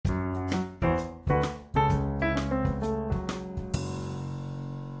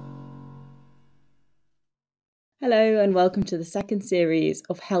Hello and welcome to the second series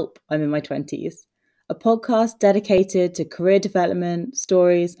of Help, I'm in my 20s, a podcast dedicated to career development,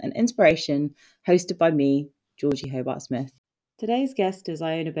 stories and inspiration, hosted by me, Georgie Hobart-Smith. Today's guest is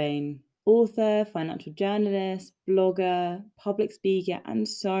Iona Bain, author, financial journalist, blogger, public speaker and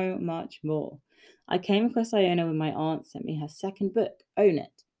so much more. I came across Iona when my aunt sent me her second book, Own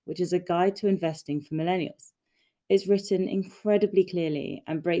It, which is a guide to investing for millennials. It's written incredibly clearly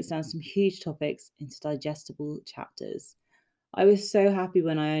and breaks down some huge topics into digestible chapters. I was so happy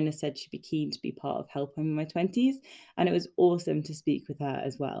when Iona said she'd be keen to be part of Help I'm in my 20s, and it was awesome to speak with her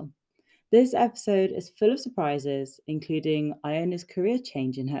as well. This episode is full of surprises, including Iona's career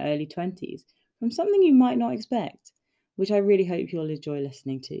change in her early 20s from something you might not expect, which I really hope you'll enjoy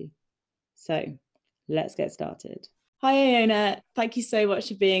listening to. So, let's get started. Hi Iona, thank you so much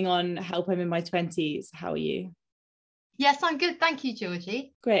for being on Help I'm in my 20s. How are you? Yes, I'm good. Thank you,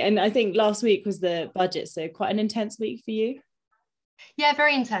 Georgie. Great. And I think last week was the budget, so quite an intense week for you. Yeah,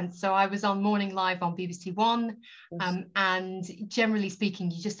 very intense. So I was on Morning Live on BBC One, and generally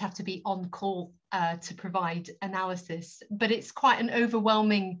speaking, you just have to be on call to provide analysis. But it's quite an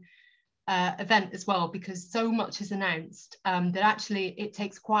overwhelming event as well, because so much is announced that actually it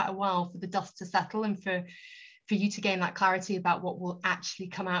takes quite a while for the dust to settle and for you to gain that clarity about what will actually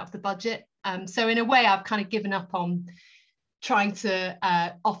come out of the budget. So in a way, I've kind of given up on trying to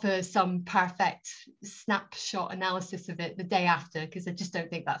offer some perfect snapshot analysis of it the day after, because I just don't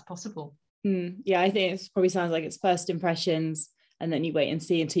think that's possible. Yeah, I think it probably sounds like it's first impressions and then you wait and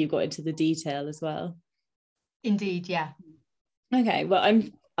see until you've got into the detail as well. Indeed, yeah. Okay, well,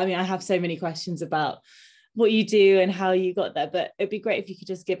 I have so many questions about what you do and how you got there, but it'd be great if you could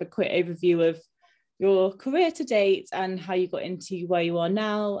just give a quick overview of your career to date and how you got into where you are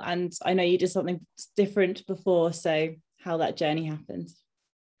now. And I know you did something different before, so how that journey happened.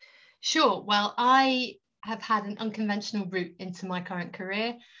 Sure. Well, I have had an unconventional route into my current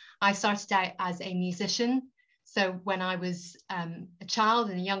career. I started out as a musician. So when I was a child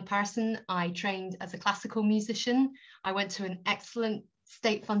and a young person, I trained as a classical musician. I went to an excellent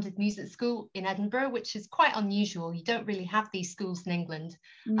state-funded music school in Edinburgh, which is quite unusual. You don't really have these schools in England,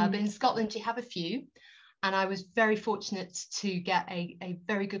 but in Scotland you have a few. And I was very fortunate to get a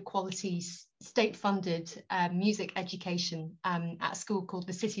very good quality state-funded music education at a school called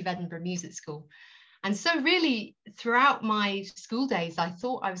the City of Edinburgh Music School. And so really throughout my school days, I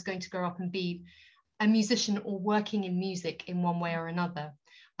thought I was going to grow up and be a musician or working in music in one way or another.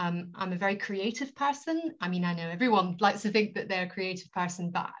 I'm a very creative person. I mean, I know everyone likes to think that they're a creative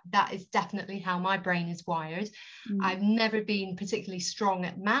person, but that is definitely how my brain is wired. I've never been particularly strong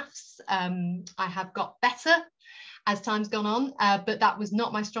at maths. I have got better as time's gone on, but that was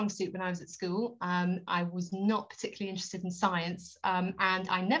not my strong suit when I was at school. I was not particularly interested in science, and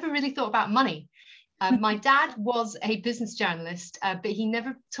I never really thought about money. My dad was a business journalist, but he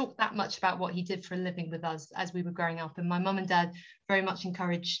never talked that much about what he did for a living with us as we were growing up. And my mum and dad very much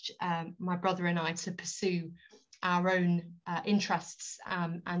encouraged my brother and I to pursue our own interests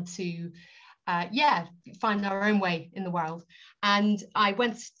and to, find our own way in the world. And I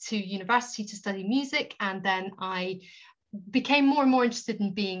went to university to study music, and then I became more and more interested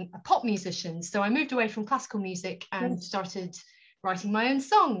in being a pop musician. So I moved away from classical music and started writing my own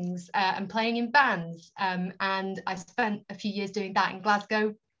songs and playing in bands. And I spent a few years doing that in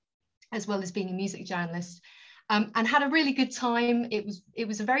Glasgow, as well as being a music journalist, and had a really good time. It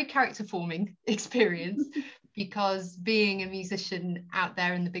was a very character forming experience because being a musician out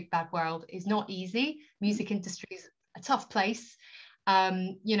there in the big bad world is not easy. Music industry is a tough place.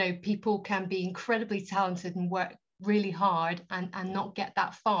 People can be incredibly talented and work really hard and not get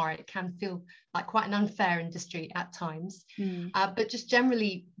that far. It can feel like quite an unfair industry at times, but just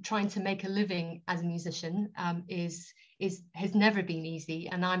generally trying to make a living as a musician has never been easy.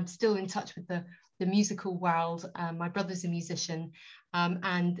 And I'm still in touch with the musical world. My brother's a musician,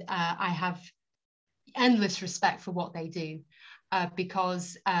 and I have endless respect for what they do.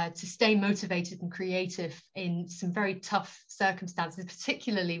 Because to stay motivated and creative in some very tough circumstances,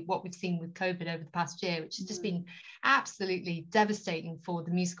 particularly what we've seen with COVID over the past year, which has just been absolutely devastating for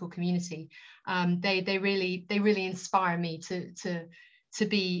the musical community, they really inspire me to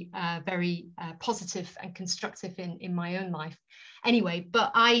be very positive and constructive in my own life. Anyway,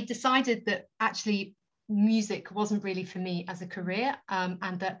 but I decided that actually music wasn't really for me as a career,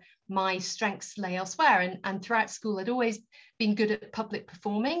 and that my strengths lay elsewhere. And throughout school, I'd always been good at public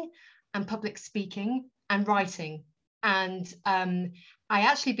performing and public speaking and writing. And I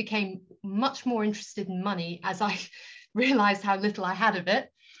actually became much more interested in money as I realized how little I had of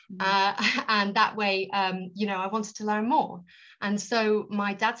it. And that way, I wanted to learn more. And so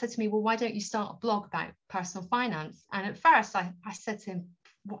my dad said to me, well, why don't you start a blog about personal finance? And at first I said to him,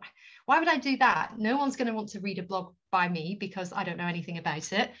 why would I do that? No one's going to want to read a blog by me because I don't know anything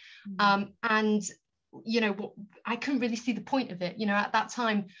about it. And I couldn't really see the point of it. At that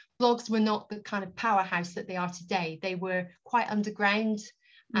time, blogs were not the kind of powerhouse that they are today. They were quite underground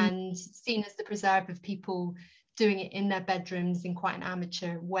and seen as the preserve of people doing it in their bedrooms in quite an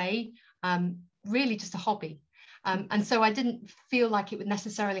amateur way, really just a hobby. And so I didn't feel like it would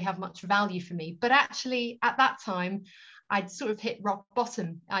necessarily have much value for me. But actually, at that time, I'd sort of hit rock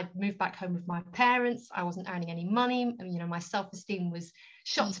bottom. I'd moved back home with my parents. I wasn't earning any money. My self-esteem was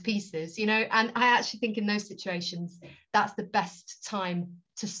shot to pieces, and I actually think in those situations, that's the best time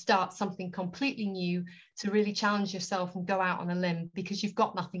to start something completely new, to really challenge yourself and go out on a limb, because you've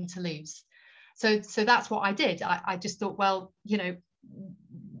got nothing to lose. So that's what I did. I just thought, well,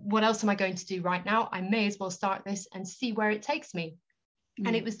 what else am I going to do right now? I may as well start this and see where it takes me.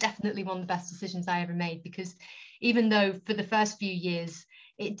 And it was definitely one of the best decisions I ever made, because even though for the first few years,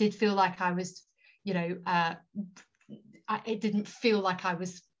 it did feel like I was, it didn't feel like I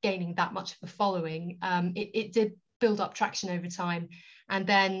was gaining that much of a following. It did build up traction over time. And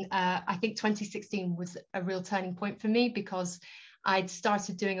then I think 2016 was a real turning point for me, because I'd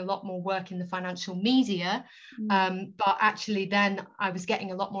started doing a lot more work in the financial media, but actually then I was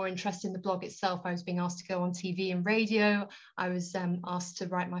getting a lot more interest in the blog itself. I was being asked to go on TV and radio. I was asked to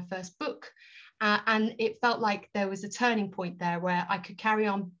write my first book. And it felt like there was a turning point there where I could carry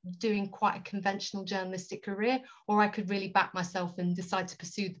on doing quite a conventional journalistic career, or I could really back myself and decide to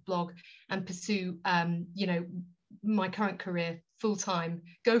pursue the blog and pursue, my current career full time,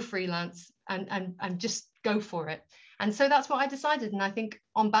 go freelance and just go for it. And so that's what I decided. And I think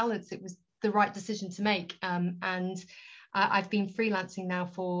on balance, it was the right decision to make. And I've been freelancing now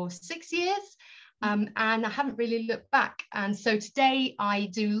for 6 years. And I haven't really looked back. And so today I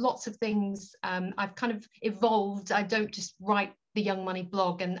do lots of things. I've kind of evolved. I don't just write the Young Money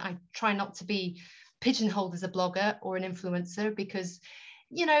blog, and I try not to be pigeonholed as a blogger or an influencer, because,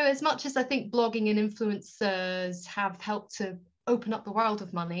 as much as I think blogging and influencers have helped to open up the world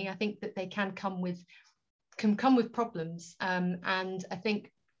of money, I think that they can come with problems. And I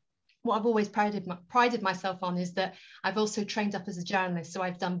think what I've always prided myself on is that I've also trained up as a journalist. So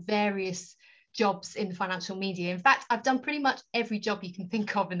I've done various jobs in the financial media. In fact, I've done pretty much every job you can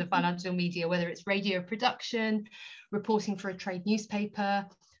think of in the financial media, whether it's radio production, reporting for a trade newspaper,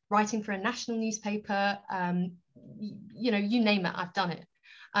 writing for a national newspaper, you name it, I've done it.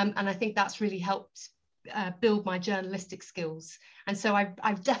 And I think that's really helped build my journalistic skills. And so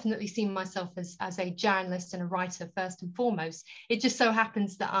I've definitely seen myself as a journalist and a writer first and foremost. It just so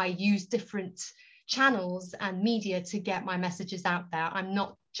happens that I use different channels and media to get my messages out there. I'm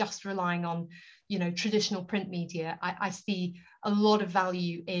not just relying on traditional print media. I see a lot of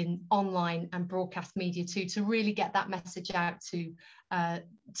value in online and broadcast media too, to really get that message out to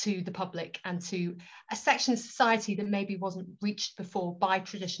the public and to a section of society that maybe wasn't reached before by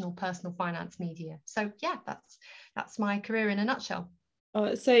traditional personal finance media. So yeah, that's my career in a nutshell. Oh,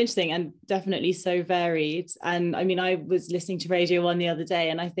 it's so interesting and definitely so varied. And I mean, I was listening to Radio 1 the other day,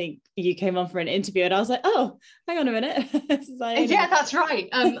 and I think you came on for an interview, and I was like, oh, hang on a minute. Yeah, that's right.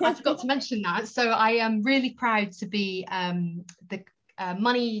 I forgot to mention that. So I am really proud to be the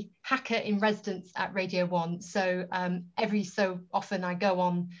money hacker in residence at Radio 1. So every so often I go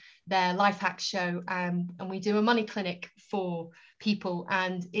on their life hack show, and we do a money clinic for people,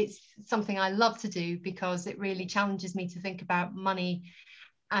 and it's something I love to do because it really challenges me to think about money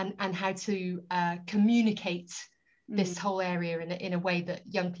and how to communicate this whole area in a way that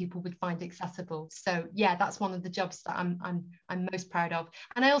young people would find accessible. So yeah, that's one of the jobs that I'm most proud of.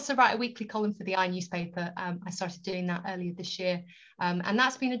 And I also write a weekly column for the newspaper. I started doing that earlier this year, and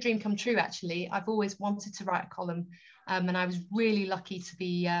that's been a dream come true. Actually, I've always wanted to write a column, and I was really lucky to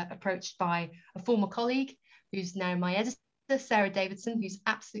be approached by a former colleague who's now my editor, Sarah Davidson, who's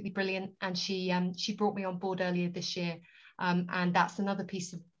absolutely brilliant, and she brought me on board earlier this year, and that's another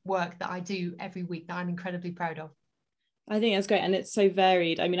piece of work that I do every week that I'm incredibly proud of. I think that's great, and it's so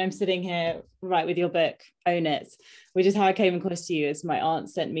varied. I mean, I'm sitting here right with your book, Own It, which is how I came across you, as my aunt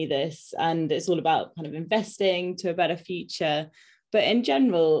sent me this, and it's all about kind of investing to a better future. But in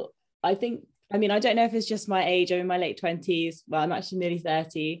general, I think, I mean, I don't know if it's just my age. I'm in my late 20s. Well, I'm actually nearly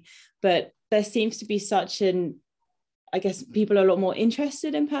 30, but there seems to be such I guess people are a lot more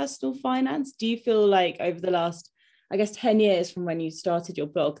interested in personal finance. Do you feel like over the last, 10 years from when you started your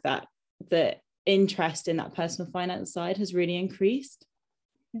blog, that the interest in that personal finance side has really increased?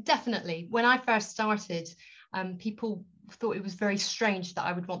 Definitely. When I first started, people thought it was very strange that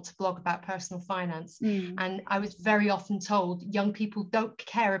I would want to blog about personal finance. Mm. And I was very often told young people don't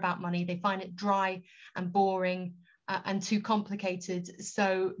care about money. They find it dry and boring and too complicated.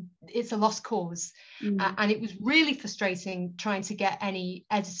 So it's a lost cause. And it was really frustrating trying to get any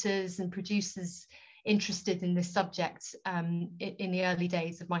editors and producers interested in this subject in the early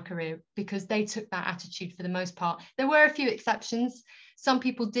days of my career, because they took that attitude for the most part. There were a few exceptions. Some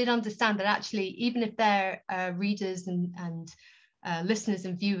people did understand that actually, even if their readers and listeners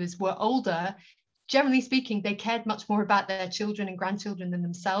and viewers were older, generally speaking, they cared much more about their children and grandchildren than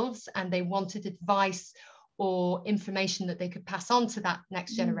themselves, and they wanted advice or information that they could pass on to that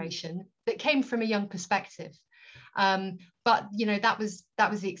next generation that came from a young perspective. But you know, that was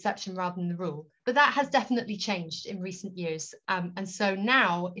the exception rather than the rule. But that has definitely changed in recent years. And so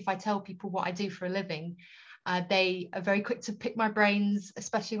now, if I tell people what I do for a living, they are very quick to pick my brains,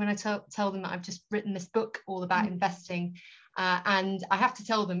 especially when I tell them that I've just written this book all about investing. And I have to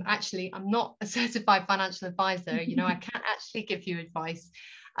tell them, actually, I'm not a certified financial advisor. You know, I can't actually give you advice.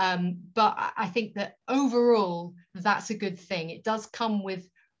 But I think that overall, that's a good thing. It does come with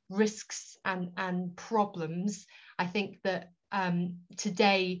risks and problems. I think that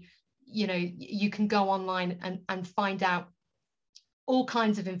today, you know, you can go online and find out all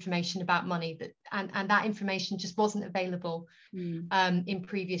kinds of information about money that and that information just wasn't available in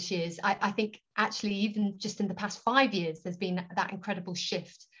previous years. I think actually even just in the past 5 years, there's been that incredible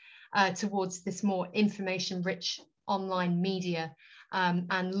shift towards this more information rich online media,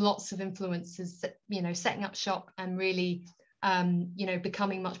 and lots of influencers, you know, setting up shop and really you know,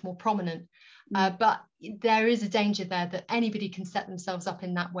 becoming much more prominent. But there is a danger there that anybody can set themselves up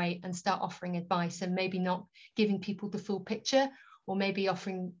in that way and start offering advice and maybe not giving people the full picture, or maybe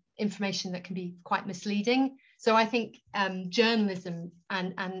offering information that can be quite misleading. So I think journalism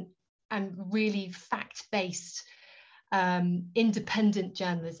and really fact-based independent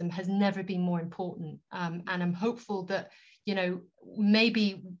journalism has never been more important. And I'm hopeful that, you know,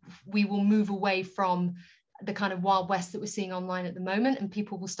 maybe we will move away from the kind of Wild West that we're seeing online at the moment, and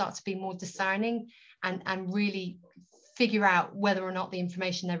people will start to be more discerning and really figure out whether or not the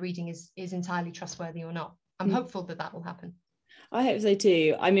information they're reading is entirely trustworthy or not. I'm hopeful that that will happen. I hope so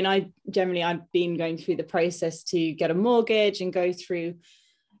too. I mean, I've been going through the process to get a mortgage and go through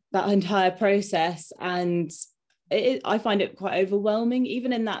that entire process, and I find it quite overwhelming,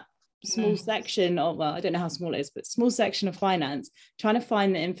 even in that small section of, well, I don't know how small it is, but small section of finance, trying to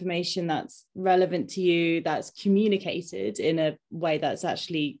find the information that's relevant to you, that's communicated in a way that's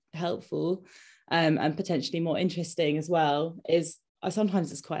actually helpful, and potentially more interesting as well, is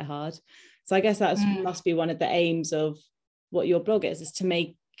sometimes it's quite hard. So I guess that must be one of the aims of what your blog is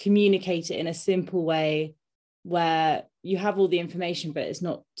to communicate it in a simple way where you have all the information, but it's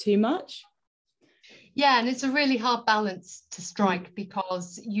not too much. Yeah, and it's a really hard balance to strike,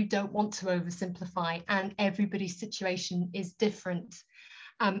 because you don't want to oversimplify, and everybody's situation is different.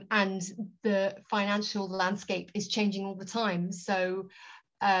 And the financial landscape is changing all the time. So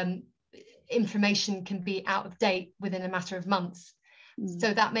information can be out of date within a matter of months.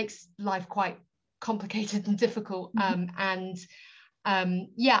 So that makes life quite complicated and difficult. And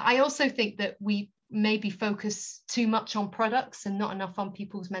I also think that we maybe focus too much on products and not enough on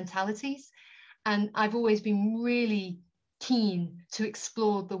people's mentalities. And I've always been really keen to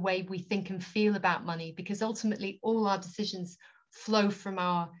explore the way we think and feel about money, because ultimately all our decisions flow from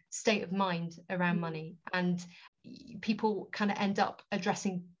our state of mind around money. And people kind of end up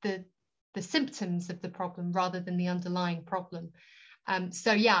addressing the symptoms of the problem rather than the underlying problem.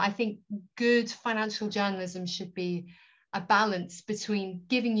 I think good financial journalism should be a balance between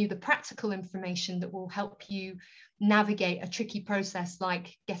giving you the practical information that will help you navigate a tricky process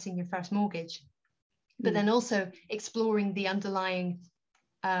like getting your first mortgage, but then also exploring the underlying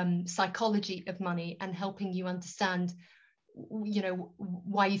psychology of money and helping you understand, you know,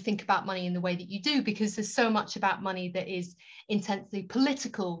 why you think about money in the way that you do, because there's so much about money that is intensely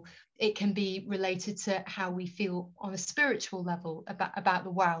political. It can be related to how we feel on a spiritual level about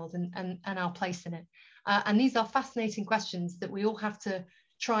the world and our place in it. And these are fascinating questions that we all have to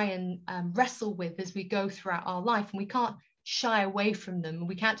try and wrestle with as we go throughout our life. And we can't shy away from them.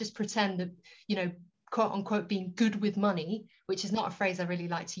 We can't just pretend that, you know, quote unquote, being good with money, which is not a phrase I really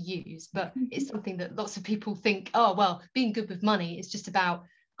like to use, but it's something that lots of people think, oh, well, being good with money is just about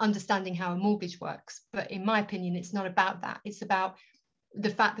understanding how a mortgage works. But in my opinion, it's not about that. It's about the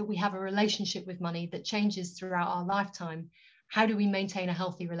fact that we have a relationship with money that changes throughout our lifetime. How do we maintain a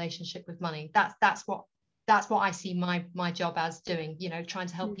healthy relationship with money? That's what I see my job as doing, you know, trying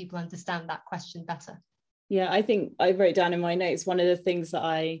to help people understand that question better. Yeah, I think I wrote down in my notes, one of the things that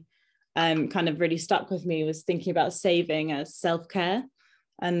I kind of really stuck with me was thinking about saving as self-care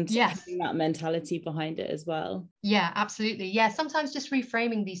and Yes. having that mentality behind it as well. Yeah, absolutely. Yeah, sometimes just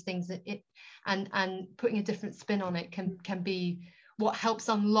reframing these things and putting a different spin on it can be what helps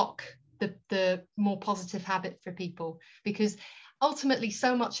unlock the more positive habit for people, because ultimately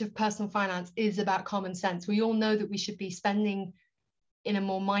so much of personal finance is about common sense. We all know that we should be spending in a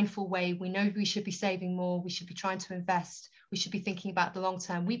more mindful way. We know we should be saving more, we should be trying to invest, we should be thinking about the long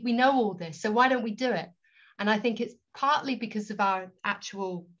term. We know all this, so why don't we do it? And I think it's partly because of our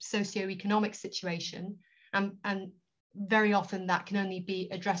actual socioeconomic situation, and very often that can only be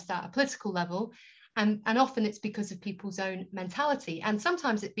addressed at a political level, and often it's because of people's own mentality, and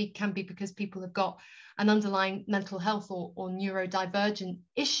sometimes can be because people have got an underlying mental health or neurodivergent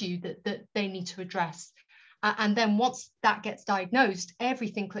issue that they need to address. And then once that gets diagnosed,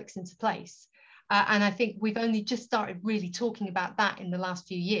 everything clicks into place. And I think we've only just started really talking about that in the last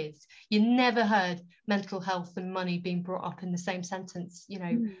few years. You never heard mental health and money being brought up in the same sentence,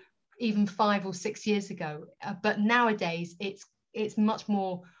 even 5 or 6 years ago. But nowadays, it's much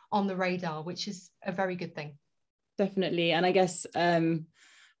more on the radar, which is a very good thing. Definitely. And I guess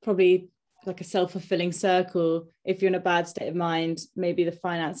probably like a self-fulfilling circle. If you're in a bad state of mind, maybe the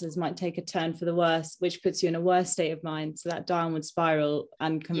finances might take a turn for the worse, which puts you in a worse state of mind. So that downward spiral,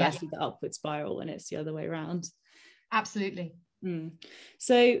 and conversely the upward spiral when it's the other way around. Absolutely.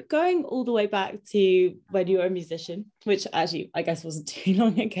 So going all the way back to when you were a musician, which actually I guess wasn't too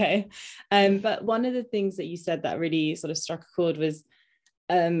long ago, but one of the things that you said that really sort of struck a chord was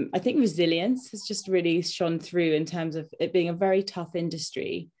I think resilience has just really shone through in terms of it being a very tough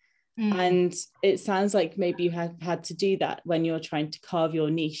industry. And it sounds like maybe you have had to do that when you're trying to carve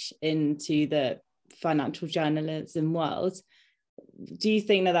your niche into the financial journalism world. Do you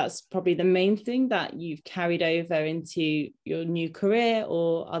think that that's probably the main thing that you've carried over into your new career,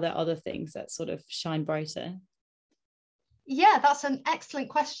 or are there other things that sort of shine brighter? Yeah, that's an excellent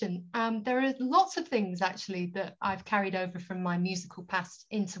question. There are lots of things actually that I've carried over from my musical past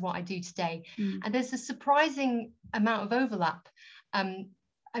into what I do today. And there's a surprising amount of overlap.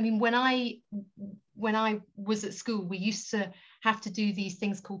 I mean, when I was at school, we used to have to do these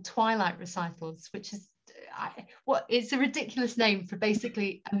things called twilight recitals, which is it's a ridiculous name for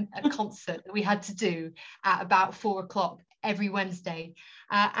basically a concert that we had to do at about 4 o'clock every Wednesday.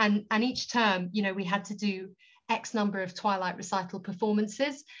 And each term, we had to do X number of twilight recital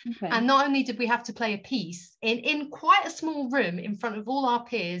performances. Okay. And not only did we have to play a piece in quite a small room in front of all our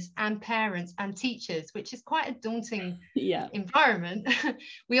peers and parents and teachers, which is quite a daunting environment,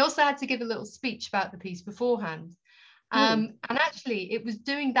 we also had to give a little speech about the piece beforehand. And actually it was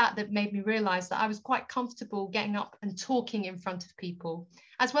doing that made me realize that I was quite comfortable getting up and talking in front of people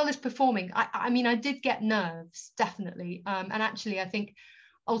as well as performing. I mean, I did get nerves, definitely. And actually I think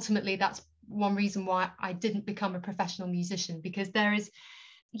ultimately that's one reason why I didn't become a professional musician, because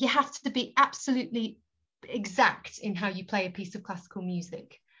you have to be absolutely exact in how you play a piece of classical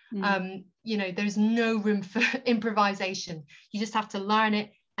music. There's no room for improvisation. You just have to learn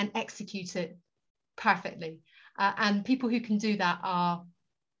it and execute it perfectly. And people who can do that are,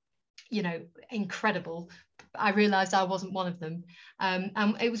 incredible. I realized I wasn't one of them.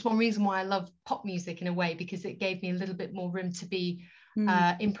 And it was one reason why I love pop music in a way, because it gave me a little bit more room to be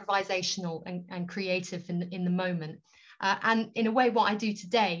improvisational and creative in the moment. And in a way, what I do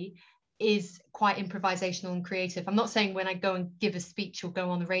today is quite improvisational and creative. I'm not saying when I go and give a speech or go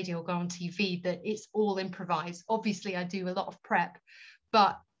on the radio or go on TV that it's all improvised. Obviously, I do a lot of prep,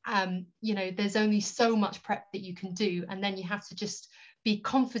 but there's only so much prep that you can do, and then you have to just be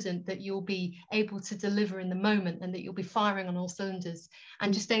confident that you'll be able to deliver in the moment and that you'll be firing on all cylinders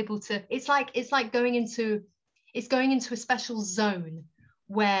and just able to. It's like going into a special zone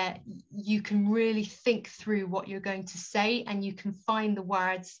where you can really think through what you're going to say, and you can find the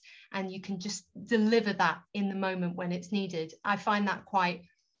words and you can just deliver that in the moment when it's needed. I find that quite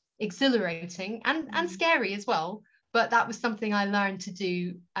exhilarating and scary as well. But that was something I learned to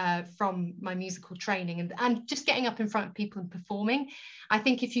do from my musical training and just getting up in front of people and performing. I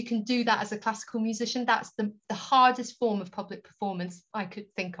think if you can do that as a classical musician, that's the hardest form of public performance I could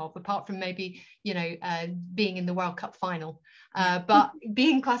think of, apart from maybe, being in the World Cup final. But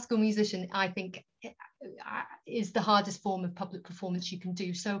being a classical musician, I think, is the hardest form of public performance you can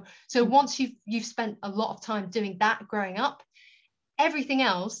do. So once you've spent a lot of time doing that growing up, everything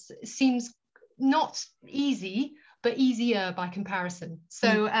else seems not easy, but easier by comparison.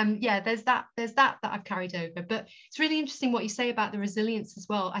 So there's that I've carried over. But it's really interesting what you say about the resilience as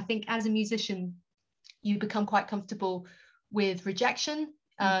well. I think as a musician, you become quite comfortable with rejection.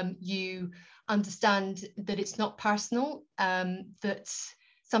 You understand that it's not personal, that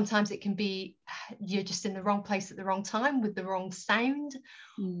Sometimes it can be you're just in the wrong place at the wrong time with the wrong sound.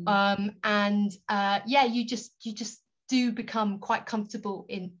 You just do become quite comfortable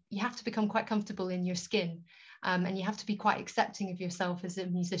you have to become quite comfortable in your skin, and you have to be quite accepting of yourself as a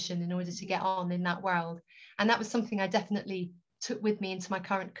musician in order to get on in that world. And that was something I definitely took with me into my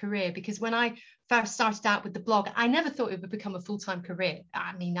current career, because when I first started out with the blog, I never thought it would become a full-time career.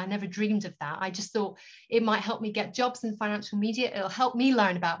 I mean, I never dreamed of that. I just thought it might help me get jobs in financial media. It'll help me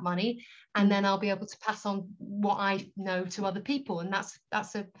learn about money, and then I'll be able to pass on what I know to other people, and that's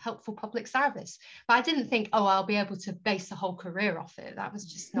a helpful public service. But I didn't think, oh, I'll be able to base a whole career off it. That was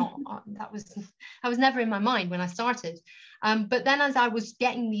just not that was never in my mind when I started. But then as I was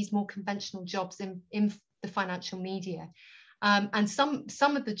getting these more conventional jobs in the financial media, and some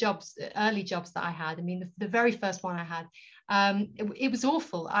of the early jobs that I had, I mean, the very first one I had, it was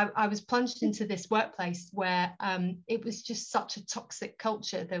awful. I was plunged into this workplace where it was just such a toxic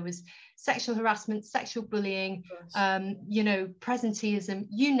culture. There was sexual harassment, sexual bullying, presenteeism,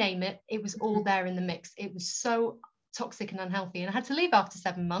 you name it. It was all there in the mix. It was so toxic and unhealthy, and I had to leave after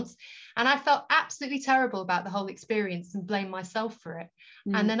 7 months, and I felt absolutely terrible about the whole experience and blamed myself for it.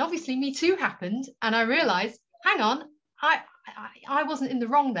 And then obviously Me Too happened, and I realized, hang on, I wasn't in the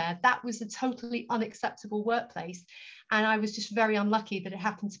wrong there. That was a totally unacceptable workplace. And I was just very unlucky that it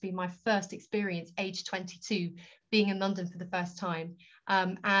happened to be my first experience, age 22, being in London for the first time.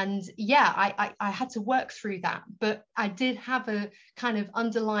 I had to work through that. But I did have a kind of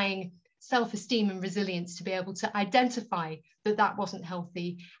underlying self-esteem and resilience to be able to identify that wasn't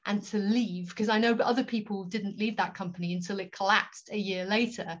healthy and to leave, because I know other people didn't leave that company until it collapsed a year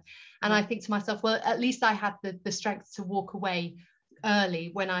later. And I think to myself, well, at least I had the strength to walk away early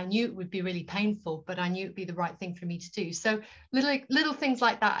when I knew it would be really painful, but I knew it'd be the right thing for me to do. So little things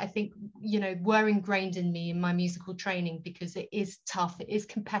like that, I think, were ingrained in me in my musical training, because it is tough, it is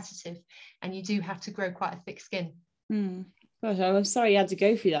competitive, and you do have to grow quite a thick skin. Gosh, I'm sorry you had to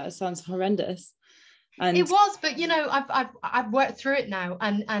go through that. It sounds horrendous. And it was, but I've worked through it now,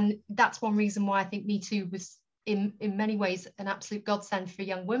 and that's one reason why I think Me Too was in many ways an absolute godsend for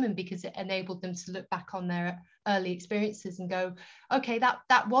young women, because it enabled them to look back on their early experiences and go, okay,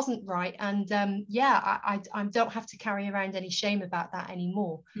 that wasn't right, and I don't have to carry around any shame about that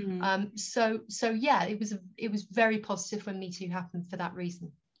anymore. It was very positive when Me Too happened for that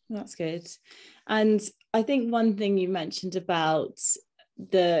reason. That's good. And I think one thing you mentioned about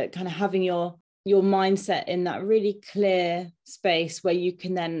the kind of having your mindset in that really clear space where you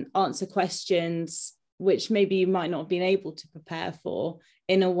can then answer questions which maybe you might not have been able to prepare for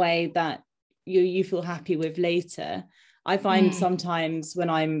in a way that you feel happy with later. I find sometimes when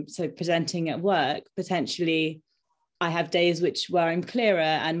I'm presenting at work, potentially I have days where I'm clearer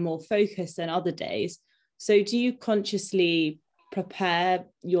and more focused than other days. So do you consciously prepare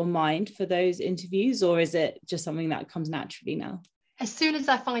your mind for those interviews, or is it just something that comes naturally now? As soon as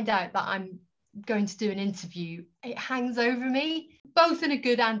I find out that I'm going to do an interview, it hangs over me, both in a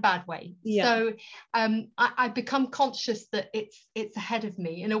good and bad way. So I become conscious that it's ahead of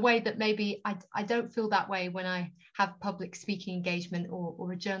me in a way that maybe I don't feel that way when I have public speaking engagement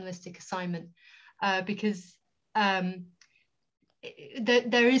or a journalistic assignment, because there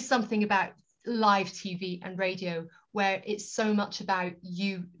is something about live TV and radio where it's so much about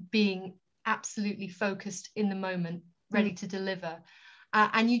you being absolutely focused in the moment, ready to deliver.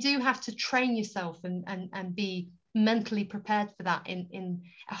 And you do have to train yourself and be mentally prepared for that. In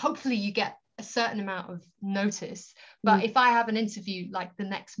hopefully you get a certain amount of notice, but if I have an interview like the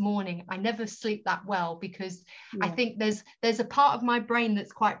next morning, I never sleep that well, because I think there's a part of my brain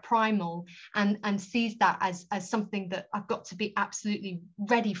that's quite primal and sees that as something that I've got to be absolutely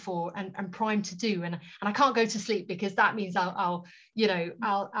ready for and primed to do, and I can't go to sleep, because that means I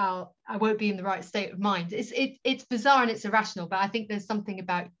won't be in the right state of mind. It's bizarre and it's irrational, but I think there's something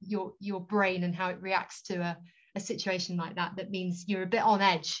about your brain and how it reacts to a situation like that means you're a bit on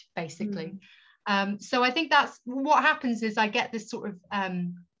edge, basically. So I think that's what happens, is I get this sort of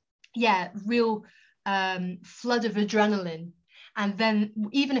real flood of adrenaline, and then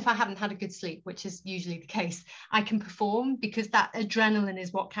even if I haven't had a good sleep, which is usually the case, I can perform, because that adrenaline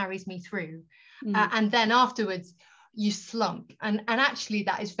is what carries me through. And then afterwards you slump, and actually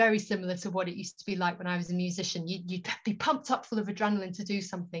that is very similar to what it used to be like when I was a musician. You'd be pumped up full of adrenaline to do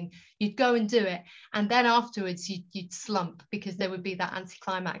something, you'd go and do it, and then afterwards you'd slump, because there would be that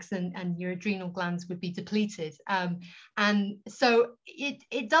anticlimax, and your adrenal glands would be depleted, and so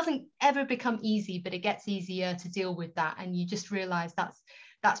it doesn't ever become easy, but it gets easier to deal with that, and you just realize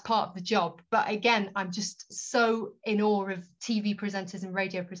that's part of the job. But again, I'm just so in awe of TV presenters and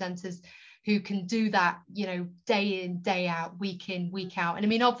radio presenters who can do that, you know, day in, day out, week in, week out. And I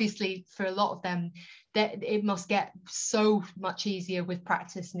mean, obviously for a lot of them, that it must get so much easier with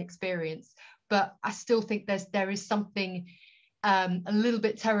practice and experience. But I still think there is something a little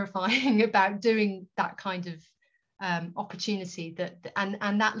bit terrifying about doing that kind of opportunity,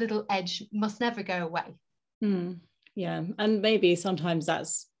 and that little edge must never go away. Yeah, and maybe sometimes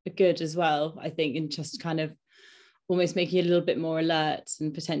that's good as well, I think, in just kind of almost making you a little bit more alert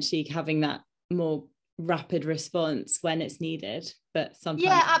and potentially having that more rapid response when it's needed. But sometimes,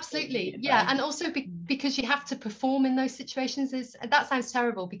 yeah, absolutely, yeah. And also because you have to perform in those situations, that sounds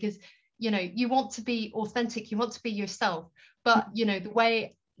terrible, because you know, you want to be authentic, you want to be yourself, but you know, the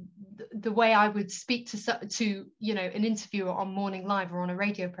way I would speak to you know, an interviewer on Morning Live or on a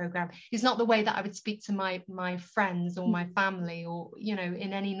radio program is not the way that I would speak to my friends or my family, or you know,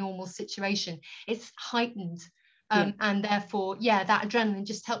 in any normal situation. It's heightened. And therefore, yeah, that adrenaline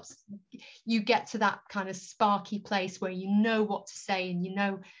just helps you get to that kind of sparky place where you know what to say and you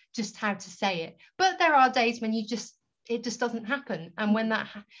know just how to say it. But there are days when it just doesn't happen, and when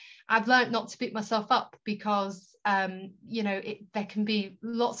I've learned not to beat myself up, because you know, there can be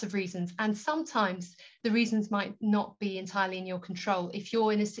lots of reasons, and sometimes the reasons might not be entirely in your control. If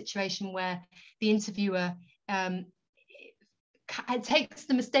you're in a situation where the interviewer it takes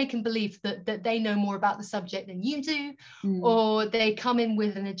the mistaken belief that they know more about the subject than you do, or they come in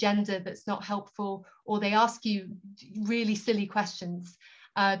with an agenda that's not helpful, or they ask you really silly questions,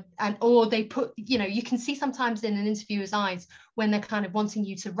 or they put, you know, you can see sometimes in an interviewer's eyes when they're kind of wanting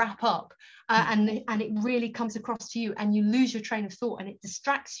you to wrap up, and it really comes across to you and you lose your train of thought and it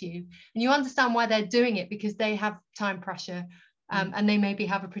distracts you, and you understand why they're doing it, because they have time pressure. And they maybe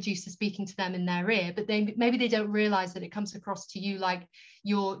have a producer speaking to them in their ear, but maybe they don't realize that it comes across to you like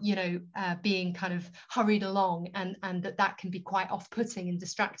you're, you know, being kind of hurried along, and that can be quite off-putting and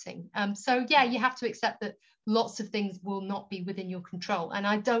distracting. So yeah, you have to accept that lots of things will not be within your control. And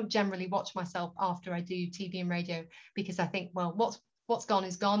I don't generally watch myself after I do TV and radio, because I think, well, what's gone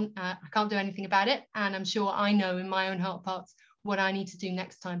is gone. I can't do anything about it, and I'm sure I know in my own heart of hearts what I need to do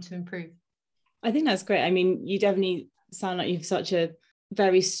next time to improve. I think that's great. I mean, you definitely sound like you've such a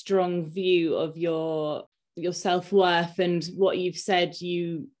very strong view of your self-worth, and what you've said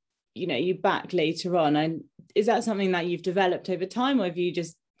you back later on. And is that something that you've developed over time, or have you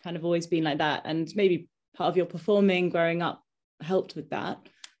just kind of always been like that, and maybe part of your performing growing up helped with that?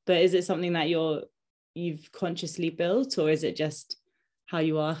 But is it something that you've consciously built, or is it just how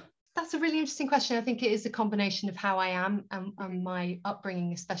you are? That's a really interesting question. I think it is a combination of how I am, and my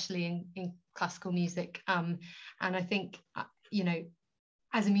upbringing, especially in classical music. And I think, you know,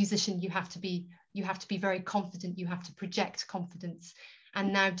 as a musician, you have to be very confident. You have to project confidence.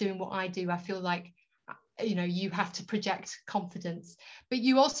 And now doing what I do, I feel like, you know, you have to project confidence. But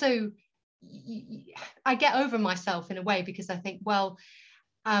you also, I get over myself in a way, because I think, well,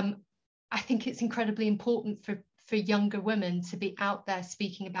 I think it's incredibly important for younger women to be out there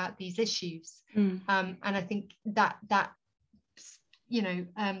speaking about these issues. And I think that you know,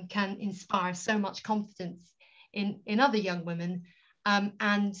 can inspire so much confidence in other young women.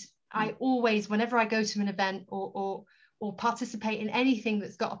 And I always, whenever I go to an event or participate in anything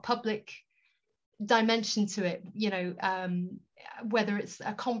that's got a public dimension to it, you know, whether it's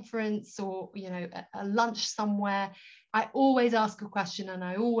a conference or, you know, a lunch somewhere, I always ask a question and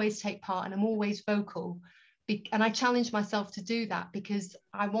I always take part, and I'm always vocal. And I challenge myself to do that, because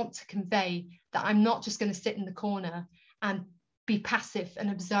I want to convey that I'm not just going to sit in the corner and be passive and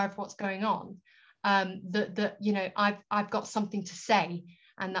observe what's going on. That you know, I've got something to say,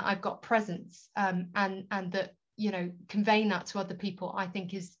 and that I've got presence, and that, you know, conveying that to other people, I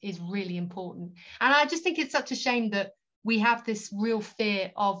think is really important. And I just think it's such a shame that we have this real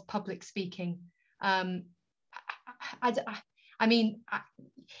fear of public speaking. I mean,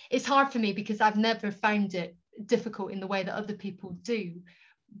 it's hard for me because I've never found it difficult in the way that other people do.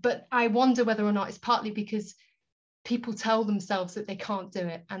 But I wonder whether or not it's partly because people tell themselves that they can't do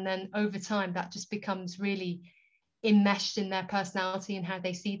it. And then over time, that just becomes really enmeshed in their personality and how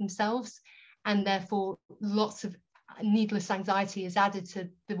they see themselves. And therefore, lots of needless anxiety is added to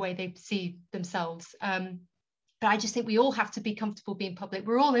the way they see themselves. But I just think we all have to be comfortable being public.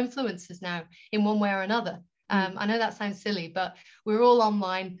 We're all influencers now in one way or another. I know that sounds silly, but we're all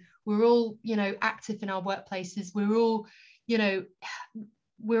online. We're all, you know, active in our workplaces. We're all, you know,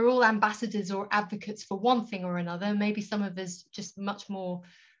 we're all ambassadors or advocates for one thing or another. Maybe some of us just much more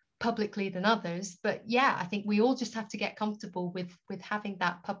publicly than others. But yeah, I think we all just have to get comfortable with having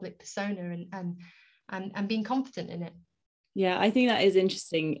that public persona and being confident in it. Yeah, I think that is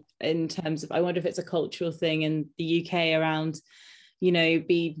interesting in terms of, I wonder if it's a cultural thing in the UK around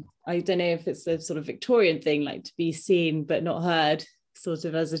be, I don't know if it's a sort of Victorian thing, like to be seen but not heard sort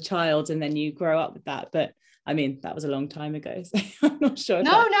of as a child, and then you grow up with that. But I mean, that was a long time ago, so I'm not sure if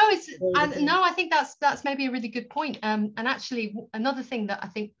No, that no, no, I think that's maybe a really good point. And actually, another thing that I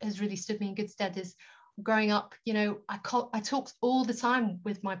think has really stood me in good stead is growing up. I talked all the time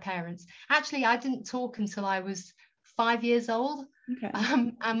with my parents. Actually, I didn't talk until I was 5 years old. Okay.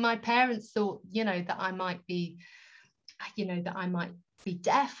 And my parents thought, that I might be,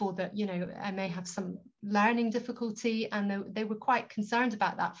 deaf, or that, I may have some learning difficulty, and they were quite concerned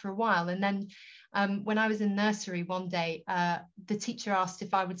about that for a while. And then when I was in nursery one day, the teacher asked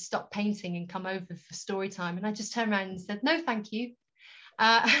if I would stop painting and come over for story time, and I just turned around and said, no, thank you.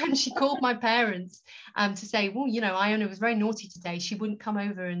 And she called my parents to say, well, Iona was very naughty today. She wouldn't come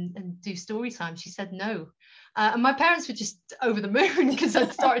over and do story time. She said no. And my parents were just over the moon because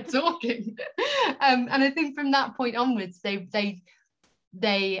I'd started talking. And I think from that point onwards, they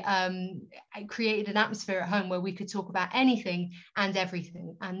created an atmosphere at home where we could talk about anything and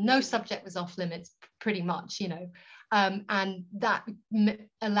everything, and no subject was off limits, pretty much, and that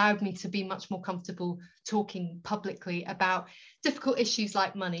allowed me to be much more comfortable talking publicly about difficult issues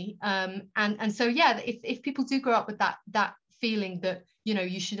like money. And so, yeah, if people do grow up with that feeling that,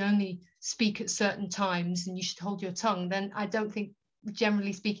 you should only speak at certain times and you should hold your tongue, then I don't think,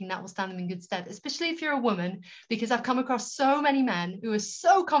 generally speaking, that will stand them in good stead, especially if you're a woman, because I've come across so many men who are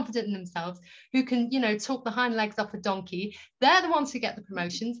so confident in themselves, who can, talk the hind legs off a donkey. They're the ones who get the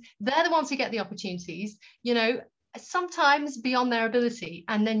promotions. They're the ones who get the opportunities, sometimes beyond their ability.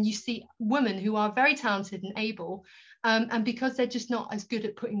 And then you see women who are very talented and able, and because they're just not as good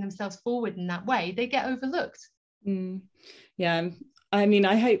at putting themselves forward in that way, they get overlooked. Yeah, I mean,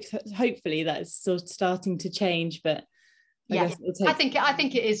 hopefully that's sort of starting to change, but I think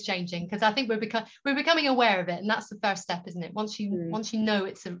it is changing, because I think we're becoming aware of it, and that's the first step, isn't it? Once you know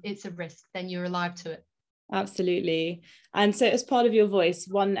it's a risk, then you're alive to it. Absolutely. And so, as part of your voice,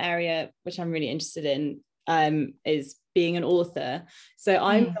 one area which I'm really interested in is being an author. So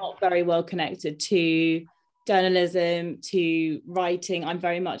I'm not very well connected to journalism, to writing. I'm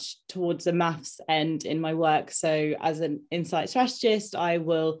very much towards the maths end in my work. So as an insight strategist, I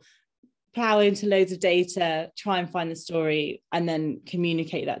will plow into loads of data, try and find the story, and then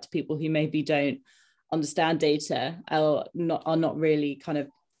communicate that to people who maybe don't understand data or are not really kind of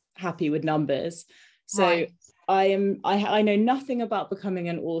happy with numbers. So right. I know nothing about becoming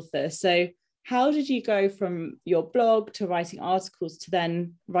an author. So how did you go from your blog to writing articles to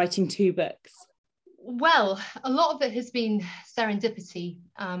then writing 2 books? Well, a lot of it has been serendipity.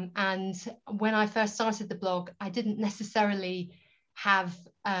 And when I first started the blog, I didn't necessarily have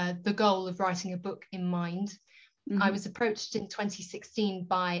the goal of writing a book in mind. I was approached in 2016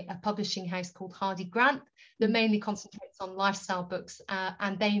 by a publishing house called Hardy Grant that mainly concentrates on lifestyle books,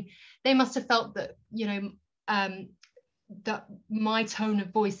 and they must have felt that that my tone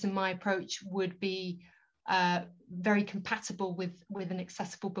of voice and my approach would be very compatible with an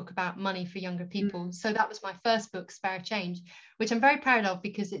accessible book about money for younger people. So that was my first book, Spare Change, which I'm very proud of,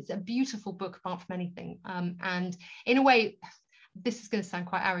 because it's a beautiful book apart from anything. And in a way, this is going to sound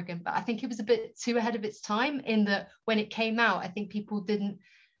quite arrogant, but I think it was a bit too ahead of its time, in that when it came out, I think people didn't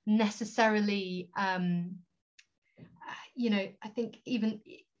necessarily, I think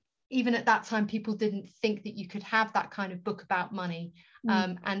even at that time, people didn't think that you could have that kind of book about money,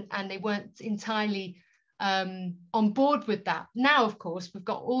 and they weren't entirely on board with that. Now, of course, we've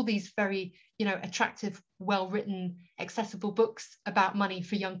got all these very, attractive, well-written, accessible books about money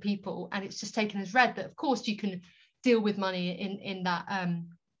for young people, and it's just taken as read that, of course, you can deal with money in that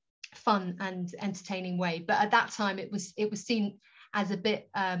fun and entertaining way. But at that time, it was seen as a bit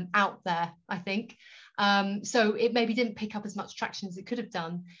out there, I think. So it maybe didn't pick up as much traction as it could have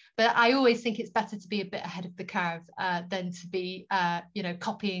done. But I always think it's better to be a bit ahead of the curve than to be,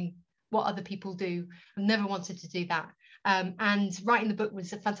 copying what other people do. I've never wanted to do that. And writing the book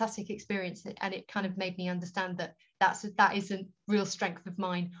was a fantastic experience, and it kind of made me understand that that is a real strength of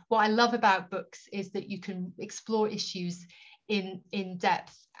mine. What I love about books is that you can explore issues in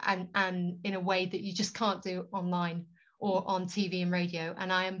depth and in a way that you just can't do online or on TV and radio.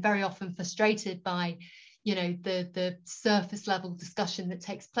 And I am very often frustrated by, the surface level discussion that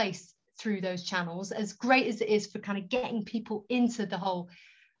takes place through those channels, as great as it is for kind of getting people into the whole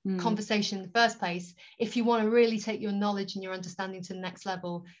conversation in the first place. If you want to really take your knowledge and your understanding to the next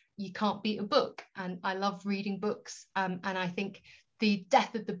level, you can't beat a book. And I love reading books, and I think the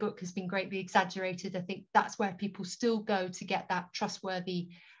death of the book has been greatly exaggerated. I think that's where people still go to get that trustworthy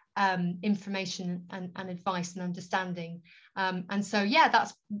information and advice and understanding. And so, yeah,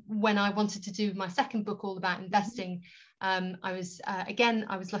 that's when I wanted to do my second book all about investing. I was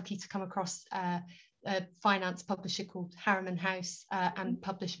lucky to come across a finance publisher called Harriman House and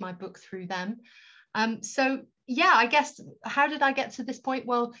publish my book through them. So yeah, I guess, how did I get to this point?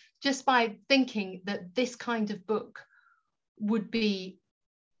 Well, just by thinking that this kind of book would be,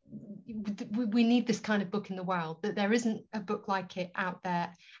 we need this kind of book in the world, that there isn't a book like it out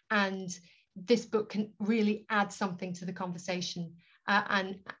there, and this book can really add something to the conversation.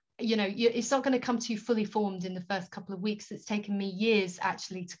 And it's not going to come to you fully formed in the first couple of weeks. It's taken me years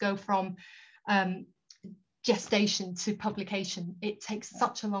actually to go from gestation to publication. It takes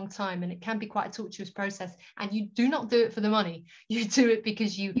such a long time, and it can be quite a tortuous process, and you do not do it for the money. You do it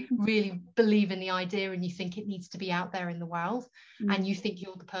because you really believe in the idea, and you think it needs to be out there in the world, and you think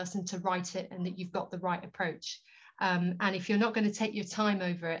you're the person to write it, and that you've got the right approach. And if you're not going to take your time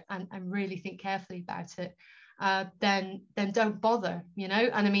over it and really think carefully about it, then don't bother, And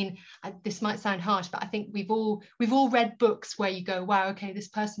I mean, this might sound harsh, but I think we've all read books where you go, wow, okay,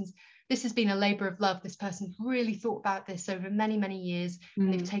 this has been a labor of love. This person's really thought about this over many, many years,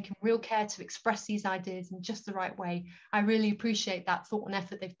 and they've taken real care to express these ideas in just the right way. I really appreciate that thought and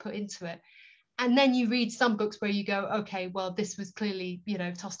effort they've put into it. And then you read some books where you go, okay, well, this was clearly,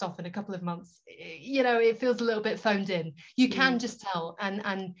 tossed off in a couple of months. It feels a little bit phoned in. You can just tell.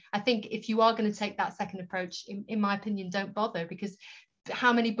 And I think if you are going to take that second approach, in my opinion, don't bother, because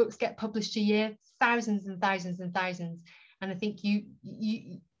how many books get published a year? Thousands and thousands and thousands. And I think you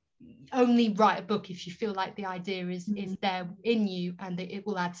only write a book if you feel like the idea is there in you, and that it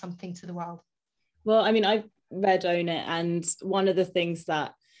will add something to the world. Well, I mean, I've read Own It, and one of the things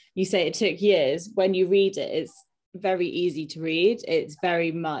that you say, it took years. When you read it, it's very easy to read. It's very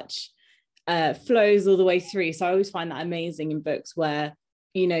much flows all the way through. So I always find that amazing in books where,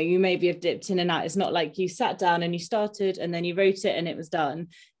 you maybe have dipped in and out. It's not like you sat down and you started and then you wrote it and it was done.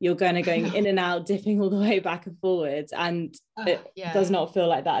 You're going in and out, dipping all the way back and forwards. And it does not feel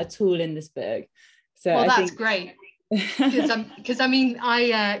like that at all in this book. So well, that's great. Because I mean,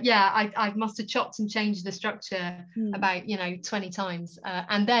 I must have chopped and changed the structure about 20 times,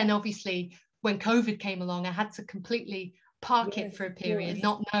 and then obviously when COVID came along, I had to completely park it for a period,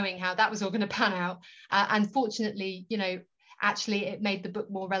 not knowing how that was all going to pan out. And fortunately, actually it made the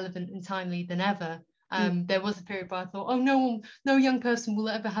book more relevant and timely than ever. There was a period where I thought, oh, no young person will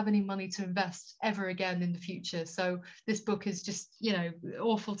ever have any money to invest ever again in the future. So this book is just,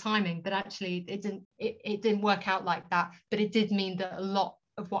 awful timing. But actually, it didn't work out like that. But it did mean that a lot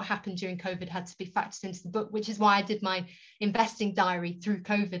of what happened during COVID had to be factored into the book, which is why I did my investing diary through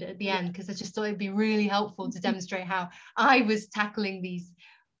COVID at the end, because I just thought it'd be really helpful to demonstrate how I was tackling these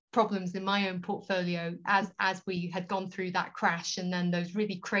problems in my own portfolio as we had gone through that crash, and then those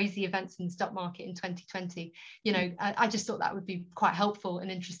really crazy events in the stock market in 2020. I just thought that would be quite helpful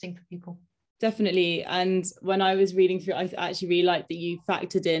and interesting for people. Definitely. And when I was reading through, I actually really liked that you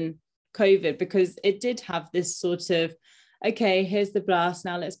factored in COVID, because it did have this sort of, okay, here's the blast,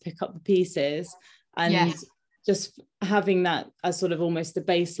 now let's pick up the pieces. And just having that as sort of almost the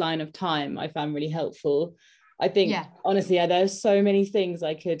baseline of time, I found really helpful. I think, honestly, there's so many things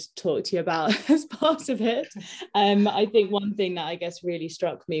I could talk to you about as part of it. I think one thing that I guess really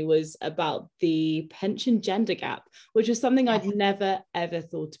struck me was about the pension gender gap, which was something I'd never, ever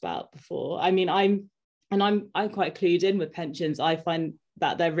thought about before. I mean, I'm quite clued in with pensions. I find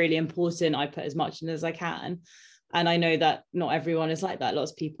that they're really important. I put as much in as I can. And I know that not everyone is like that.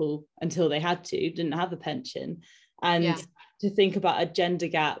 Lots of people, until they had to, didn't have a pension. And to think about a gender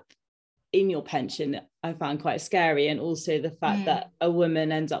gap in your pension, I found quite scary. And also the fact that a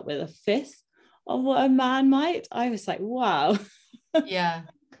woman ends up with a fifth of what a man might. I was like, wow. Yeah,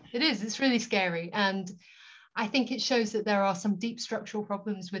 it is. It's really scary. And I think it shows that there are some deep structural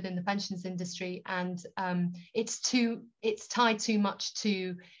problems within the pensions industry, and it's tied too much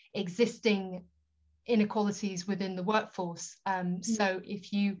to existing inequalities within the workforce. So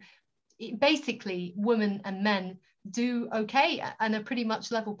basically women and men do okay and are pretty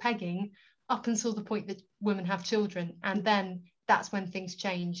much level pegging up until the point that women have children, and then that's when things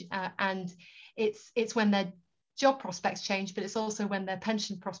change, and it's when their job prospects change, but it's also when their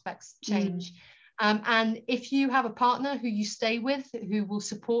pension prospects change. And if you have a partner who you stay with, who will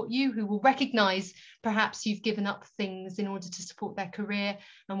support you, who will recognize perhaps you've given up things in order to support their career,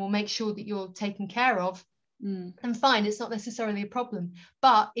 and will make sure that you're taken care of, then fine, it's not necessarily a problem.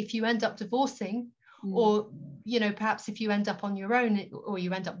 But if you end up divorcing, or perhaps if you end up on your own, or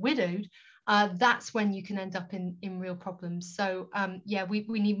you end up widowed, that's when you can end up in real problems. So we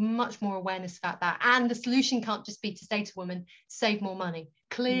need much more awareness about that. And the solution can't just be to say to women, save more money.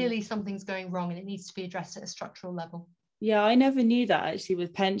 Clearly something's going wrong, and it needs to be addressed at a structural level. Yeah, I never knew that actually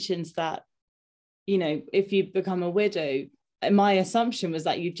with pensions, that you know, if you become a widow, my assumption was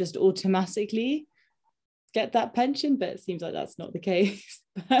that you just automatically get that pension, but it seems like that's not the case.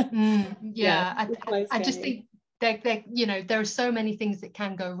 Yeah, Yeah, I just think there are so many things that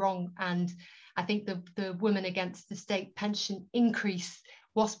can go wrong, and I think the Women Against the State Pension Increase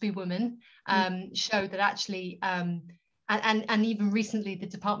WASPy women show that actually, and even recently, the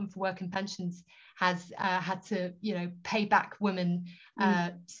Department for Work and Pensions has had to, pay back women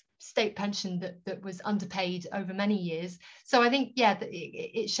state pension that was underpaid over many years. So I think,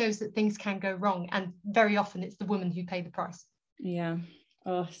 it shows that things can go wrong, and very often it's the women who pay the price. Yeah.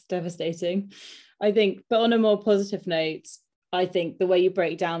 Oh, it's devastating. I think, but on a more positive note, I think the way you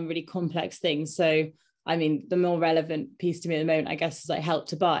break down really complex things. So, I mean, the more relevant piece to me at the moment, I guess, is like Help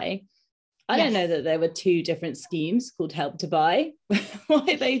to Buy. I don't know that there were two different schemes called Help to Buy.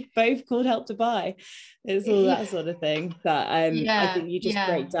 Why they both called Help to Buy? It's all that sort of thing that I think you just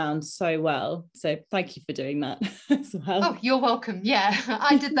break down so well. So thank you for doing that as well. Oh, you're welcome. Yeah,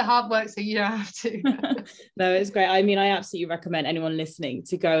 I did the hard work, so you don't have to. No, it's great. I mean, I absolutely recommend anyone listening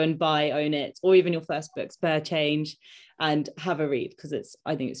to go and buy Own It, or even your first book, Spare Change, and have a read, because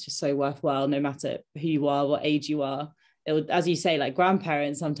I think it's just so worthwhile, no matter who you are, what age you are. It would, as you say, like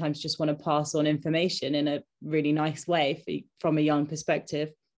grandparents sometimes just want to pass on information in a really nice way from a young perspective.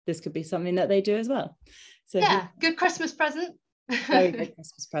 This could be something that they do as well. So yeah, good Christmas present. Very good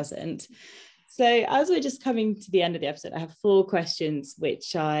Christmas present. So as we're just coming to the end of the episode, I have 4 questions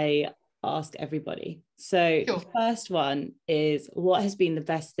which I ask everybody. So Sure. The first one is, what has been the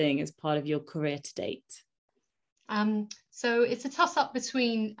best thing as part of your career to date? So it's a toss-up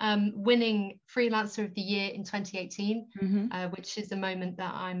between winning Freelancer of the Year in 2018, which is a moment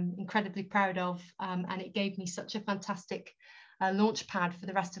that I'm incredibly proud of, and it gave me such a fantastic launch pad for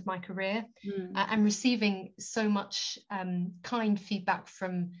the rest of my career, and receiving so much kind feedback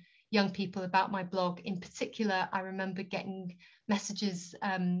from young people about my blog. In particular, I remember getting messages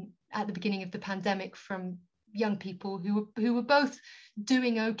at the beginning of the pandemic from young people who were both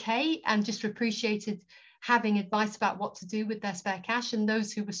doing okay and just appreciated having advice about what to do with their spare cash, and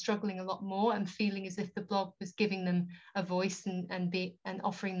those who were struggling a lot more and feeling as if the blog was giving them a voice and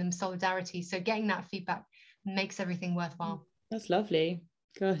offering them solidarity. So getting that feedback makes everything worthwhile. That's lovely.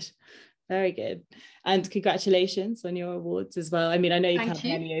 Gosh, very good. And congratulations on your awards as well. I mean, I know you've had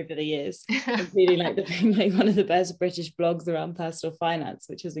many over the years, including like being like one of the best British blogs around personal finance,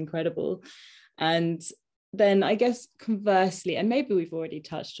 which is incredible. And then I guess conversely, and maybe we've already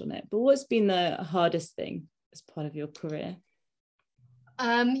touched on it, but what's been the hardest thing as part of your career?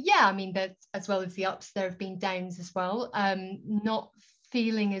 I mean, that as well as the ups, there have been downs as well. Not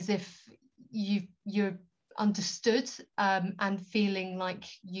feeling as if you're understood, and feeling like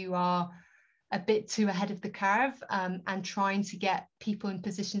you are a bit too ahead of the curve, and trying to get people in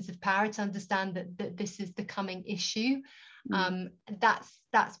positions of power to understand that this is the coming issue.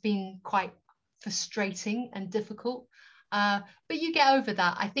 That's been quite frustrating and difficult, but you get over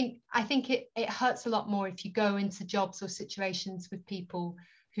that. I think it hurts a lot more if you go into jobs or situations with people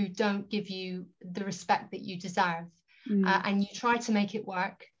who don't give you the respect that you deserve, and you try to make it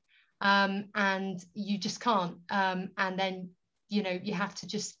work, and you just can't, and then you have to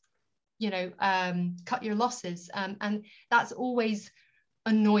just cut your losses, and that's always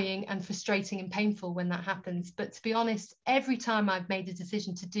annoying and frustrating and painful when that happens. But to be honest, every time I've made a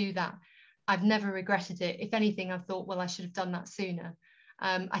decision to do that, I've never regretted it. If anything, I've thought, well, I should have done that sooner.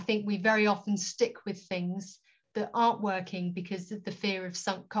 I think we very often stick with things that aren't working because of the fear of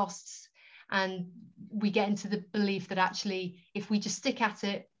sunk costs. And we get into the belief that actually, if we just stick at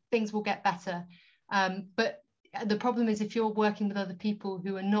it, things will get better. But the problem is, if you're working with other people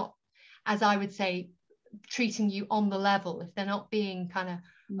who are not, as I would say, treating you on the level, if they're not being kind of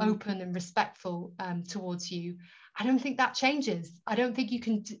open and respectful towards you, I don't think that changes. I don't think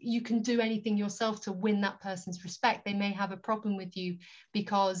you can do anything yourself to win that person's respect. They may have a problem with you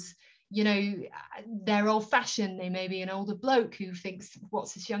because they're old-fashioned. They may be an older bloke who thinks,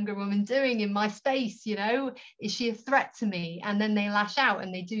 what's this younger woman doing in my space? Is she a threat to me? And then they lash out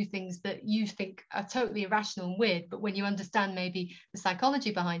and they do things that you think are totally irrational and weird. But when you understand maybe the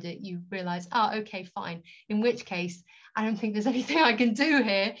psychology behind it, you realize, okay, fine. In which case, I don't think there's anything I can do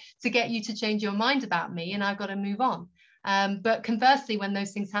here to get you to change your mind about me, and I've got to move on. But conversely, when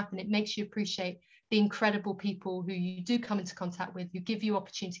those things happen, it makes you appreciate the incredible people who you do come into contact with, who give you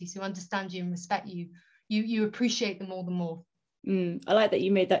opportunities, who understand you and respect you. You appreciate them all the more. I like that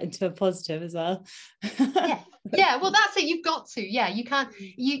you made that into a positive as well. Well, that's it. You've got to. You can't.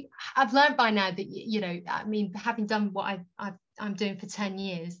 I've learned by now that I mean, having done what I'm doing for 10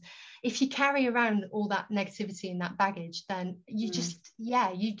 years, if you carry around all that negativity and that baggage, then you just,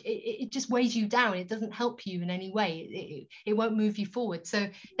 it just weighs you down. It doesn't help you in any way. It won't move you forward. So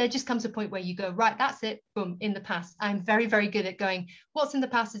there just comes a point where you go, right, that's it, boom, in the past. I'm very, very good at going, what's in the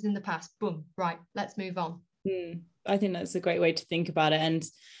past is in the past, boom, right, let's move on. I think that's a great way to think about it. And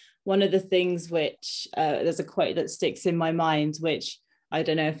one of the things which there's a quote that sticks in my mind, which I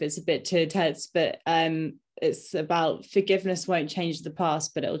don't know if it's a bit too intense, but it's about forgiveness won't change the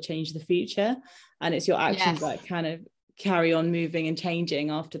past, but it'll change the future. And it's your actions that kind of carry on moving and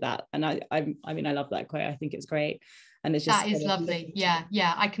changing after that. And I mean, I love that quote. I think it's great. And it's just that is lovely.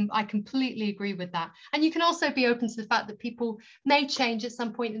 I completely agree with that. And you can also be open to the fact that people may change at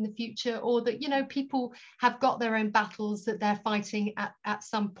some point in the future, or that, you know, people have got their own battles that they're fighting at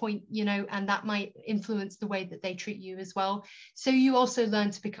some point, you know, and that might influence the way that they treat you as well. So you also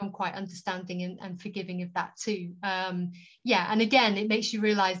learn to become quite understanding and forgiving of that too. And again, it makes you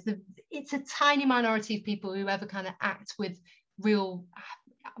realize that it's a tiny minority of people who ever kind of act with real,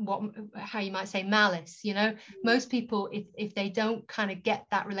 how you might say, malice. You know, most people, if they don't kind of get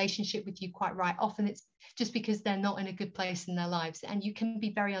that relationship with you quite right, often it's just because they're not in a good place in their lives. And you can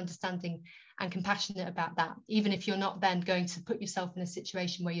be very understanding and compassionate about that, even if you're not then going to put yourself in a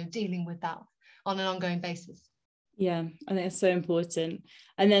situation where you're dealing with that on an ongoing basis. Yeah, I think it's so important.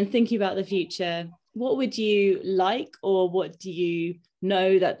 And then thinking about the future, what would you like, or what do you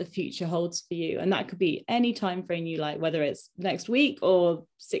know that the future holds for you? And that could be any time frame you like, whether it's next week or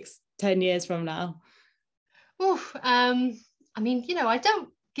 6-10 years from now. I mean, you know, I don't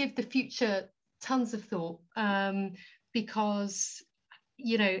give the future tons of thought, because,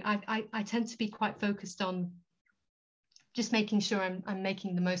 you know, I tend to be quite focused on just making sure I'm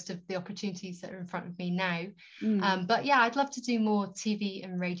making the most of the opportunities that are in front of me now. But yeah, I'd love to do more TV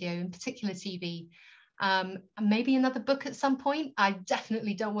and radio, in particular TV. Maybe another book at some point. I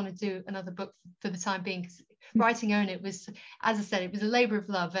definitely don't want to do another book for the time being, because writing Iona, it was, as I said, it was a labor of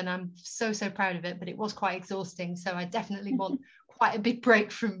love, and I'm so proud of it, but it was quite exhausting. So I definitely want quite a big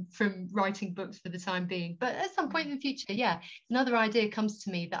break from writing books for the time being. But at some point in the future, yeah, another idea comes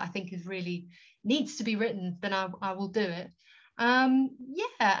to me that I think is really needs to be written, then I will do it. And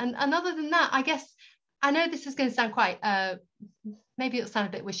other than that, I guess, I know this is going to sound quite maybe it'll sound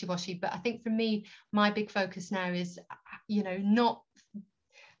a bit wishy-washy, but I think for me, my big focus now is, you know,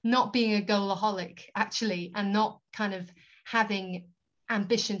 not being a goalaholic, actually, and not kind of having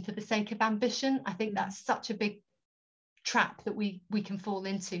ambition for the sake of ambition. I think that's such a big trap that we can fall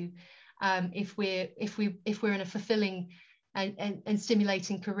into if we're in a fulfilling and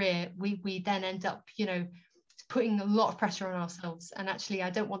stimulating career. We then end up, you know, putting a lot of pressure on ourselves, and actually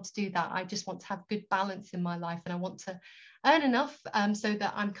I don't want to do that. I just want to have good balance in my life, and I want to earn enough so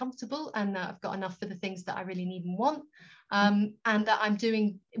that I'm comfortable, and that I've got enough for the things that I really need and want, and that I'm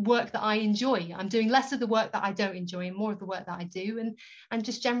doing work that I enjoy. I'm doing less of the work that I don't enjoy and more of the work that I do, and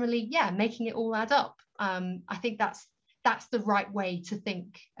just generally, making it all add up. I think that's the right way to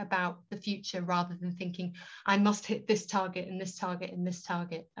think about the future, rather than thinking I must hit this target and this target and this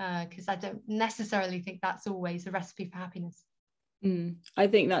target, because I don't necessarily think that's always a recipe for happiness. I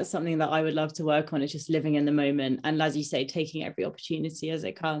think that's something that I would love to work on, is just living in the moment, and as you say, taking every opportunity as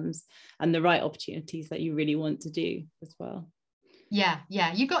it comes, and the right opportunities that you really want to do as well.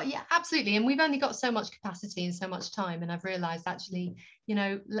 Absolutely. And we've only got so much capacity and so much time, and I've realized, actually, you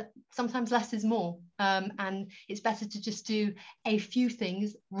know, sometimes less is more, and it's better to just do a few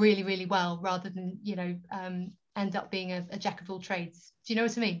things really, really well, rather than, you know, end up being a jack of all trades. Do you know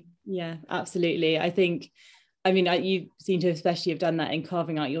what I mean? Yeah, absolutely. I mean, you seem to especially have done that in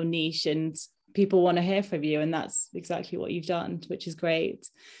carving out your niche, and people want to hear from you, and that's exactly what you've done, which is great.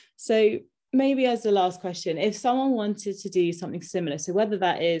 So maybe as the last question, if someone wanted to do something similar, so whether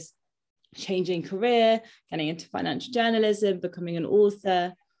that is changing career, getting into financial journalism, becoming an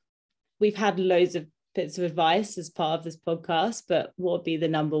author, we've had loads of bits of advice as part of this podcast, but what would be the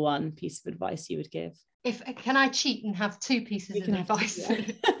number one piece of advice you would give? Can I cheat and have two pieces of advice?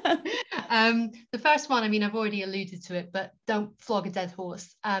 The first one, I mean, I've already alluded to it, but don't flog a dead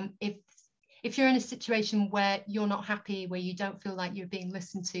horse. If you're in a situation where you're not happy, where you don't feel like you're being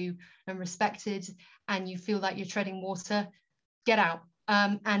listened to and respected, and you feel like you're treading water, get out.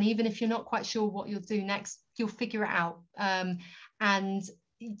 And even if you're not quite sure what you'll do next, you'll figure it out. And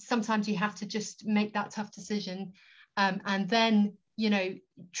sometimes you have to just make that tough decision, and then, you know,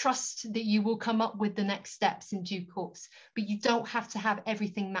 trust that you will come up with the next steps in due course. But you don't have to have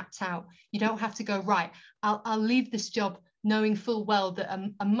everything mapped out. You don't have to go, right, I'll leave this job knowing full well that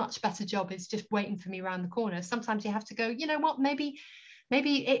a much better job is just waiting for me around the corner. Sometimes you have to go, you know what, maybe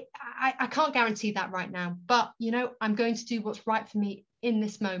I can't guarantee that right now, but, you know, I'm going to do what's right for me in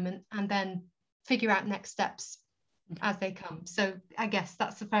this moment and then figure out next steps as they come. So I guess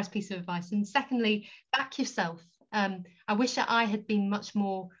that's the first piece of advice. And secondly, back yourself. I wish that I had been much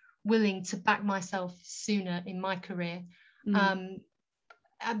more willing to back myself sooner in my career.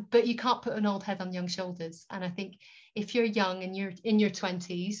 But you can't put an old head on young shoulders. And I think if you're young and you're in your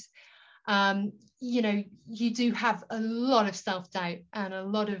 20s, you do have a lot of self-doubt and a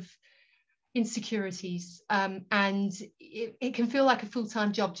lot of insecurities, and it can feel like a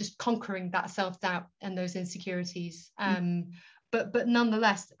full-time job just conquering that self-doubt and those insecurities. But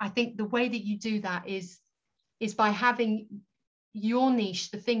nonetheless, I think the way that you do that is by having your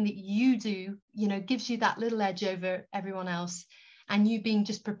niche, the thing that you do, gives you that little edge over everyone else, and you being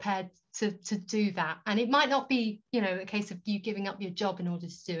just prepared to do that. And it might not be, a case of you giving up your job in order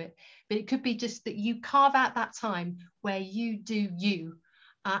to do it, but it could be just that you carve out that time where you do you,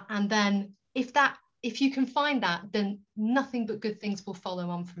 and then if you can find that, then nothing but good things will follow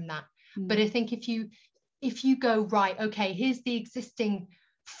on from that. But I think if you go, right, okay, here's the existing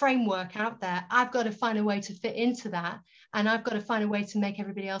framework out there, I've got to find a way to fit into that, and I've got to find a way to make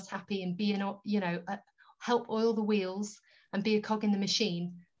everybody else happy and be help oil the wheels and be a cog in the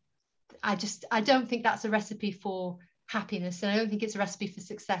machine. I don't think that's a recipe for happiness, and I don't think it's a recipe for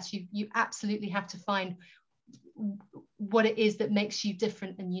success. You absolutely have to find what it is that makes you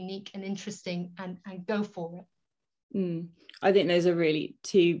different and unique and interesting, and go for it. I think those are really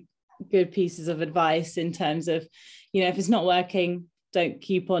two good pieces of advice in terms of, if it's not working, don't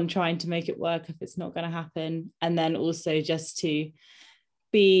keep on trying to make it work if it's not going to happen. And then also just to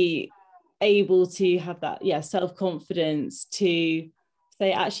be able to have that self-confidence to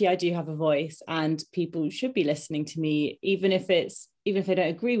say, actually, I do have a voice and people should be listening to me, even if they don't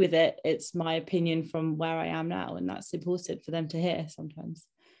agree with it. It's my opinion from where I am now, and that's important for them to hear sometimes.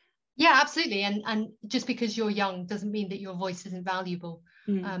 Yeah, absolutely. And just because you're young doesn't mean that your voice isn't valuable.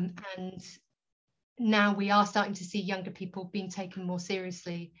 And now we are starting to see younger people being taken more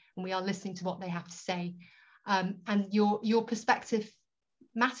seriously, and we are listening to what they have to say. And your perspective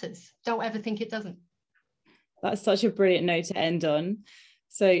matters. Don't ever think it doesn't. That's such a brilliant note to end on.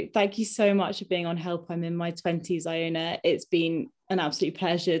 So thank you so much for being on Help I'm in My 20s, Iona. It's been an absolute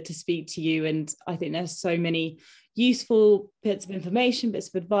pleasure to speak to you. And I think there's so many useful bits of information, bits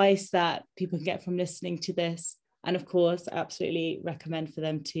of advice that people can get from listening to this. And of course, I absolutely recommend for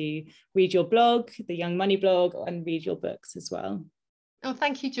them to read your blog, the Young Money blog, and read your books as well. Oh,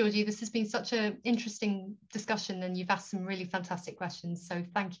 thank you, Georgie. This has been such an interesting discussion, and you've asked some really fantastic questions. So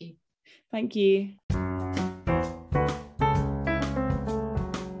thank you. Thank you.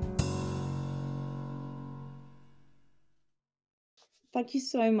 Thank you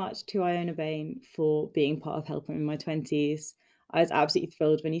so much to Iona Bain for being part of Help I'm in My 20s. I was absolutely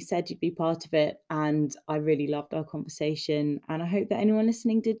thrilled when you said you'd be part of it, and I really loved our conversation, and I hope that anyone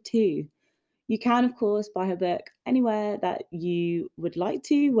listening did too. You can, of course, buy her book anywhere that you would like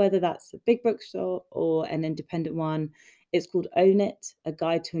to, whether that's a big bookstore or an independent one. It's called Own It, A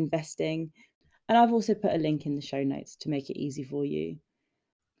Guide to Investing. And I've also put a link in the show notes to make it easy for you.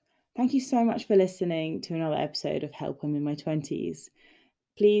 Thank you so much for listening to another episode of Help I'm in My 20s.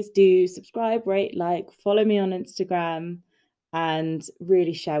 Please do subscribe, rate, follow me on Instagram, and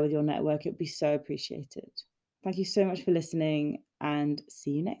really share with your network. It would be so appreciated. Thank you so much for listening, and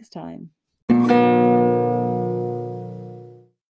see you next time.